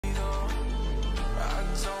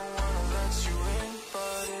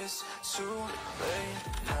too late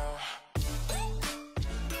now.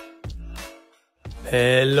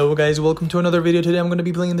 Hello guys, welcome to another video. Today I'm going to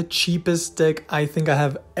be playing the cheapest deck I think I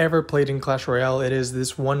have ever played in Clash Royale. It is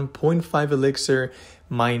this 1.5 elixir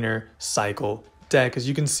miner cycle deck. As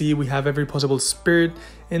you can see, we have every possible spirit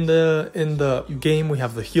in the game. We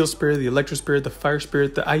have the heal spirit, the electro spirit, the fire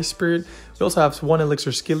spirit, the ice spirit. We also have one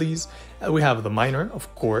elixir skillies. We have the miner,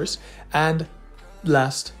 of course, and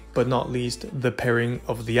last but not least, the pairing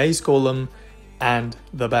of the ice golem and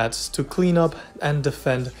the bats to clean up and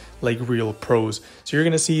defend like real pros. So you're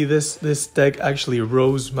gonna see this deck actually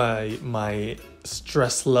rose my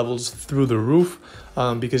stress levels through the roof,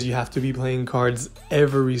 because you have to be playing cards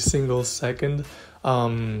every single second.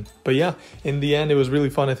 But yeah, in the end it was really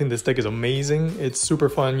fun. I think this deck is amazing. It's super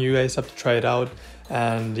fun. You guys have to try it out.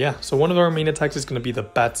 And yeah, so one of our main attacks is gonna be the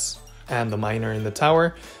bats and the miner in the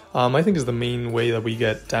tower. I think is the main way that we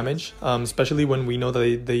get damage, especially when we know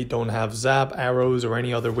that they don't have zap, arrows, or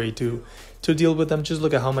any other way to deal with them. Just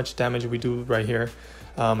look at how much damage we do right here.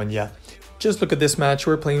 And yeah, just look at this match.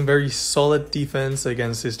 We're playing very solid defense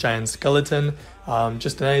against this giant skeleton.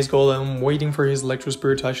 Just an ice golem, waiting for his electro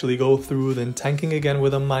spirit to actually go through, then tanking again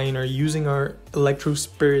with a miner, using our electro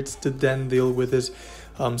spirits to then deal with this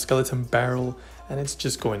skeleton barrel. And it's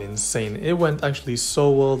just going insane. It went actually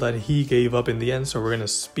so well that he gave up in the end. So we're gonna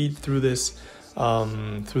speed through this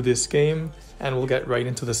game, and we'll get right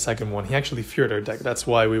into the second one. He actually feared our deck. That's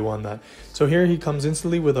why we won that. So here he comes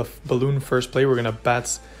instantly with a balloon first play. We're gonna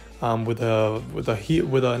bats with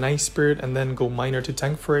an ice spirit, and then go miner to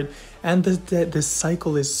tank for it. And this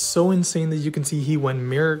cycle is so insane that you can see he went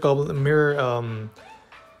mirror balloon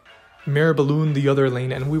the other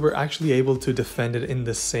lane, and we were actually able to defend it in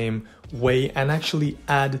the same way and actually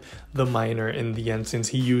add the miner in the end. Since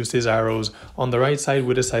he used his arrows on the right side,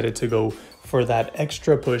 we decided to go for that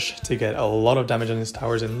extra push to get a lot of damage on his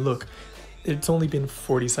towers. And look, it's only been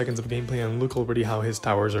 40 seconds of gameplay, and look already how his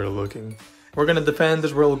towers are looking. We're gonna defend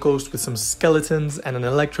this Royal Ghost with some skeletons and an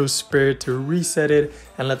electro spirit to reset it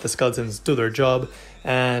and let the skeletons do their job.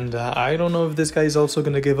 And I don't know if this guy is also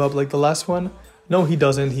gonna give up like the last one. No, he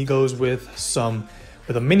doesn't. He goes with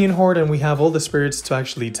a minion horde, and we have all the spirits to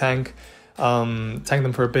actually tank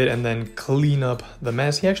them for a bit and then clean up the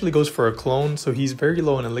mess. He actually goes for a clone, so he's very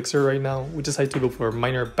low on elixir right now. We decide to go for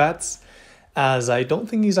minor bats, as I don't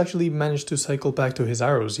think he's actually managed to cycle back to his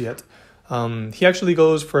arrows yet. He actually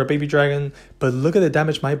goes for a baby dragon, but look at the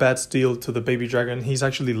damage my bats deal to the baby dragon. He's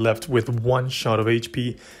actually left with one shot of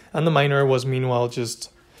HP, and the miner was meanwhile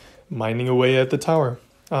just mining away at the tower.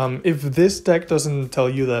 If this deck doesn't tell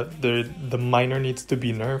you that the miner needs to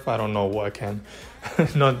be nerfed, I don't know what can.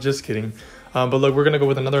 Not just kidding. But look, we're gonna go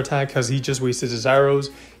with another attack because he just wasted his arrows.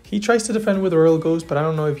 He tries to defend with the Royal Ghost, but I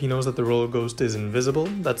don't know if he knows that the Royal Ghost is invisible.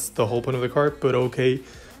 That's the whole point of the card, but okay.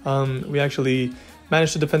 We actually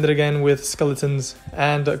managed to defend it again with skeletons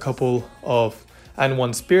and and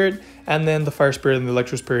one spirit, and then the fire spirit and the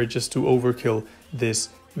electro spirit just to overkill this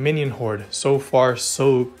minion horde. So far,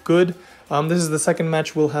 so good. This is the second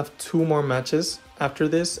match. We'll have 2 more matches after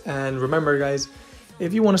this. And remember guys,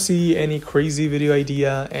 if you want to see any crazy video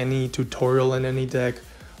idea, any tutorial in any deck,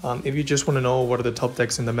 if you just want to know what are the top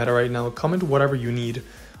decks in the meta right now, comment whatever you need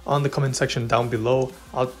on the comment section down below.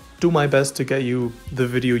 I'll do my best to get you the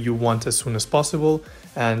video you want as soon as possible.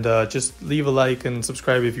 And just leave a like and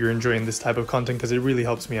subscribe if you're enjoying this type of content, because it really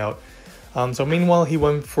helps me out. So meanwhile, he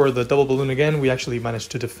went for the double balloon again. We actually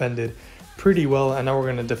managed to defend it pretty well, and now we're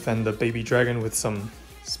going to defend the baby dragon with some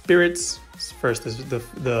spirits. First is the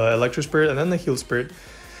electro spirit, and then the heal spirit,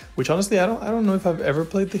 which honestly I don't know if I've ever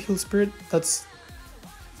played the heal spirit. But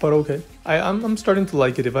okay, I'm starting to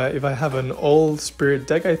like it. If I have an all spirit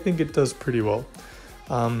deck, I think it does pretty well.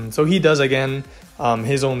 So he does again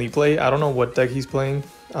his only play. I don't know what deck he's playing,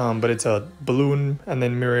 but it's a balloon and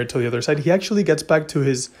then mirror to the other side. He actually gets back to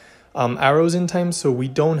his arrows in time, so we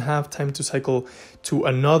don't have time to cycle to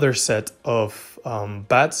another set of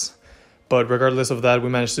bats. But regardless of that, we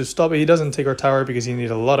managed to stop it. He doesn't take our tower because he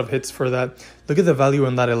needed a lot of hits for that. Look at the value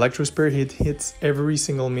on that electro spirit. It hits every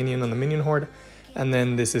single minion on the minion horde, and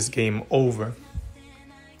then this is game over.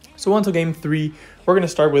 So on to game 3. We're going to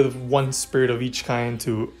start with 1 spirit of each kind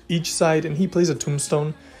to each side, and he plays a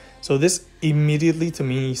tombstone. So this immediately to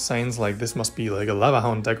me signs like this must be like a lava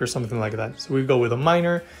hound deck or something like that. So we go with a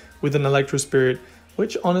miner with an electro spirit,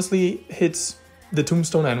 which honestly hits the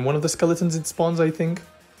tombstone and one of the skeletons it spawns, I think.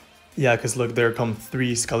 Yeah, because look, there come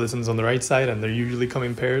 3 skeletons on the right side, and they usually come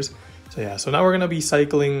in pairs. So yeah, so now we're gonna be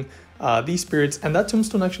cycling these spirits, and that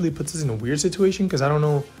tombstone actually puts us in a weird situation because I don't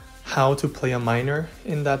know how to play a miner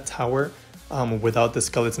in that tower without the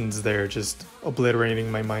skeletons there just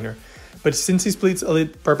obliterating my miner. But since he splits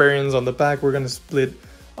elite barbarians on the back, we're gonna split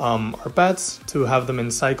our bats to have them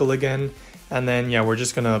in cycle again. And then yeah, we're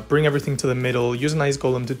just gonna bring everything to the middle, use an ice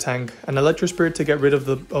golem to tank, an electro spirit to get rid of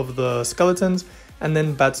the skeletons, and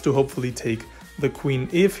then bats to hopefully take the queen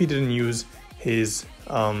if he didn't use his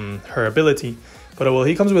her ability. But well,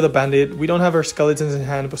 he comes with a bandit. We don't have our skeletons in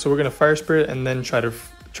hand, so we're gonna fire spirit and then try to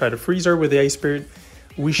freeze her with the ice spirit.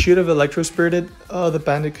 We should have electro spirited the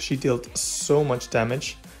bandit because she dealt so much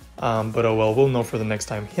damage. But oh well, we'll know for the next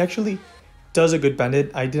time. He actually does a good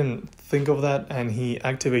bandit. I didn't think of that, and he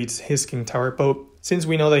activates his king tower. But since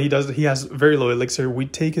we know that he has very low elixir, we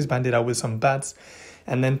take his bandit out with some bats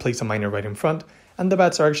and then place a miner right in front. And the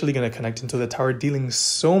bats are actually going to connect into the tower, dealing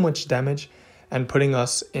so much damage and putting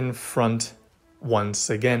us in front once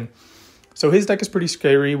again. So his deck is pretty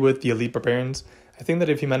scary with the elite barbarians. I think that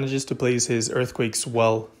if he manages to place his earthquakes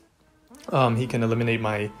well, he can eliminate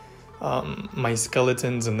my my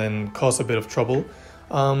skeletons and then cause a bit of trouble.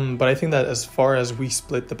 But I think that as far as we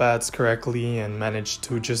split the bats correctly and manage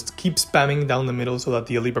to just keep spamming down the middle so that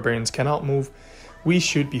the elite barbarians cannot move, we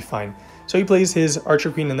should be fine. So he plays his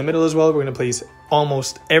archer queen in the middle as well. We're going to place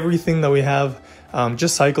almost everything that we have,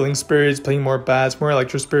 just cycling spirits, playing more bats, more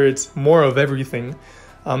electro spirits, more of everything.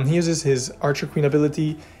 He uses his archer queen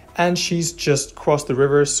ability, and she's just crossed the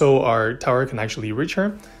river so our tower can actually reach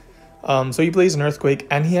her. So he plays an earthquake,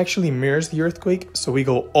 and he actually mirrors the earthquake, so we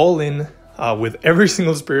go all in with every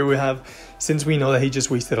single spirit we have, since we know that he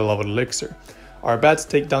just wasted a lot of elixir. Our bats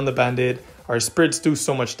take down the bandit, our spirits do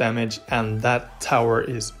so much damage, and that tower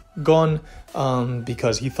is gone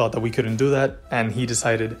because he thought that we couldn't do that, and he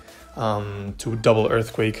decided to double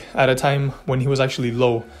earthquake at a time when he was actually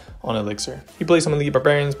low on elixir. He plays some elite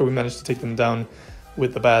barbarians, but we managed to take them down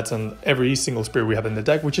with the bats and every single spirit we have in the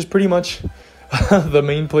deck, which is pretty much the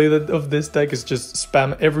main play of this deck, is just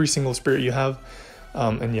spam every single spirit you have.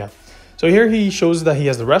 And yeah, so here he shows that he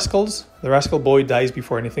has the rascals. The rascal boy dies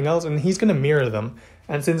before anything else, and he's gonna mirror them.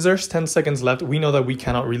 And since there's 10 seconds left, we know that we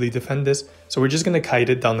cannot really defend this, so we're just gonna kite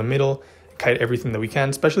it down the middle, kite everything that we can,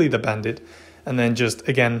 especially the bandit, and then just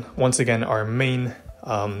once again our main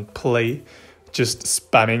play, just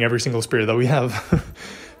spamming every single spirit that we have.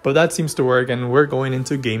 But that seems to work, and we're going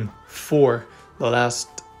into game 4, the last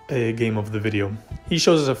game of the video. He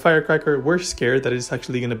shows us a firecracker. We're scared that it's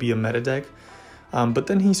actually going to be a meta deck, but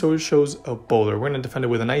then he shows a bowler. We're going to defend it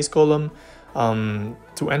with an ice golem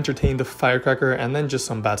to entertain the firecracker, and then just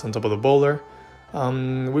some bats on top of the bowler.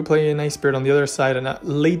 We play an ice spirit on the other side, and a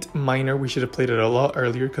late miner. We should have played it a lot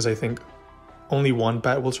earlier because I think only one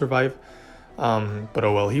bat will survive. But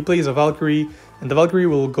oh well, he plays a Valkyrie, and the Valkyrie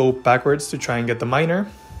will go backwards to try and get the miner.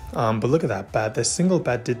 But look at that bat. The single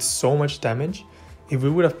bat did so much damage. If we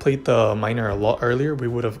would have played the miner a lot earlier, we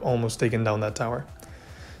would have almost taken down that tower.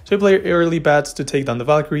 So we play early bats to take down the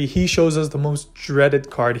Valkyrie. He shows us the most dreaded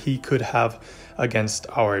card he could have against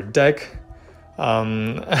our deck.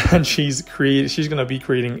 And she's gonna be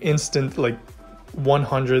creating instant like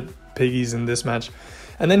 100 piggies in this match.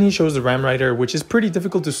 And then he shows the Ram Rider, which is pretty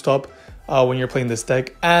difficult to stop when you're playing this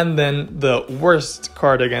deck. And then the worst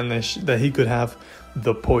card again that he could have,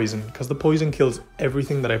 the poison, because the poison kills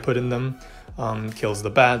everything that I put in them, kills the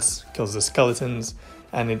bats, kills the skeletons,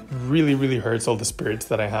 and it really hurts all the spirits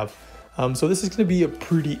that I have. So this is going to be a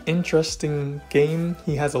pretty interesting game.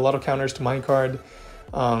 He has a lot of counters to my card,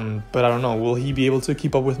 but I don't know, will he be able to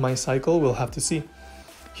keep up with my cycle? We'll have to see.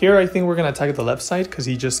 Here I think we're going to attack the left side because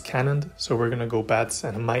he just cannoned, so we're going to go bats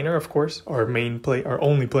and a miner, of course, our main play, our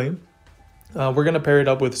only play. We're going to pair it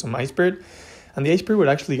up with some ice spirit, and the ice spirit would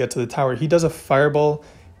actually get to the tower. He does a fireball,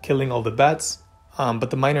 killing all the bats, but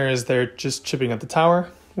the miner is there just chipping at the tower.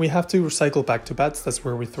 We have to recycle back to bats. That's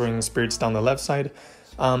where we're throwing spirits down the left side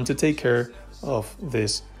to take care of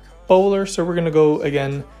this bowler. So we're going to go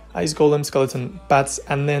again, ice golem, skeleton, bats,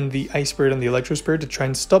 and then the ice spirit and the electro spirit to try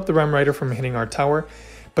and stop the ram rider from hitting our tower.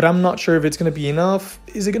 But I'm not sure if it's going to be enough.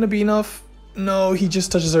 Is it going to be enough? No, he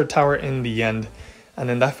just touches our tower in the end. And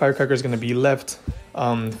then that firecracker is going to be left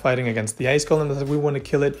fighting against the ice golem. We want to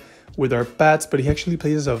kill it with our bats, but he actually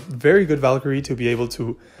plays a very good Valkyrie to be able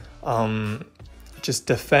to just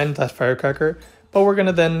defend that firecracker. But we're going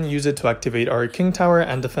to then use it to activate our king tower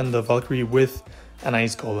and defend the Valkyrie with an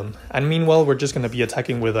ice golem. And meanwhile, we're just going to be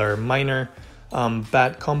attacking with our miner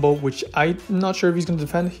bat combo, which I'm not sure if he's going to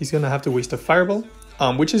defend. He's going to have to waste a fireball,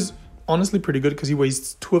 which is honestly pretty good because he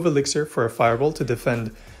wastes 2 of elixir for a fireball to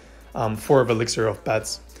defend 4 of elixir of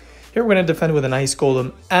bats. Here we're going to defend with an ice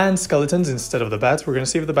golem and skeletons instead of the bats. We're going to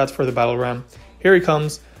save the bats for the battle ram. Here he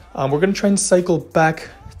comes. We're going to try and cycle back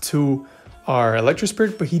to our electro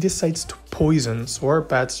spirit, but he decides to poison, so our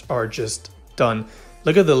bats are just done.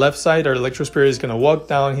 Look at the left side. Our Electro Spirit is going to walk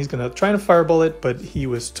down. He's going to try and fireball it, but he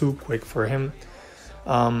was too quick for him.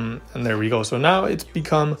 And there we go. So now it's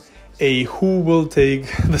become a who will take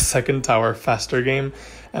the second tower faster game.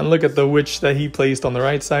 And look at the witch that he placed on the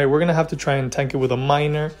right side. We're going to have to try and tank it with a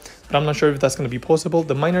miner, but I'm not sure if that's going to be possible.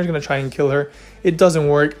 The miner is going to try and kill her. It doesn't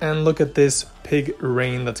work. And look at this pig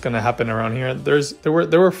rain that's going to happen around here. There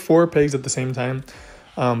were 4 pigs at the same time.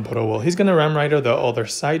 But oh well, he's going to Ram Rider the other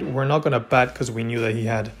side. We're not going to bat because we knew that he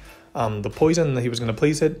had the poison and that he was going to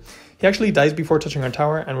place it. He actually dies before touching our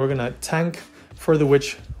tower, and we're going to tank for the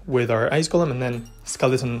witch with our Ice Golem and then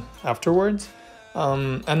Skeleton afterwards.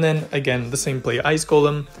 And then again, the same play, Ice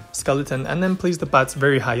Golem, Skeleton, and then place the bats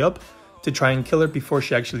very high up to try and kill her before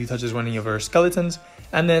she actually touches any of her skeletons.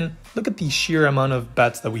 And then look at the sheer amount of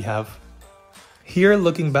bats that we have. Here,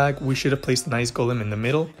 looking back, we should have placed an Ice Golem in the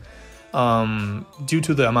middle. Due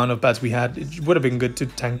to the amount of bats we had, it would have been good to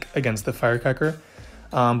tank against the Firecracker.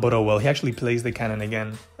 But oh well, he actually plays the cannon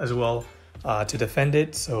again as well to defend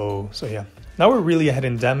it. So yeah. Now we're really ahead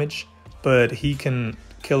in damage, but he can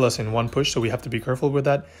kill us in one push, so we have to be careful with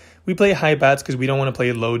that. We play high bats because we don't want to play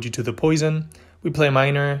it low due to the poison. We play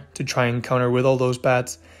miner to try and counter with all those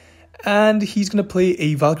bats. And he's going to play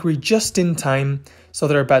a Valkyrie just in time so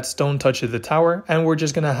that our bats don't touch the tower. And we're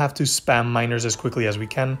just going to have to spam miners as quickly as we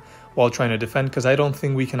can while trying to defend, because I don't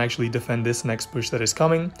think we can actually defend this next push that is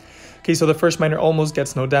coming. Okay, so the first miner almost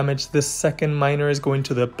gets no damage. The second miner is going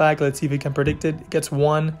to the back. Let's see if we can predict it. It gets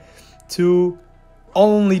 1, 2,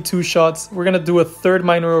 only 2 shots. We're going to do a third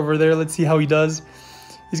miner over there. Let's see how he does.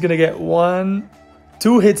 He's going to get 1,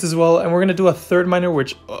 2 hits as well. And we're going to do a third miner,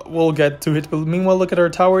 which will get 2 hits. But meanwhile, look at our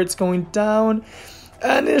tower. It's going down.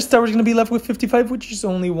 And this tower is going to be left with 55, which is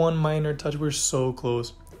only 1 miner touch. We're so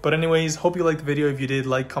close. But anyways, hope you liked the video. If you did,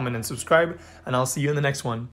 like, comment, and subscribe. And I'll see you in the next one.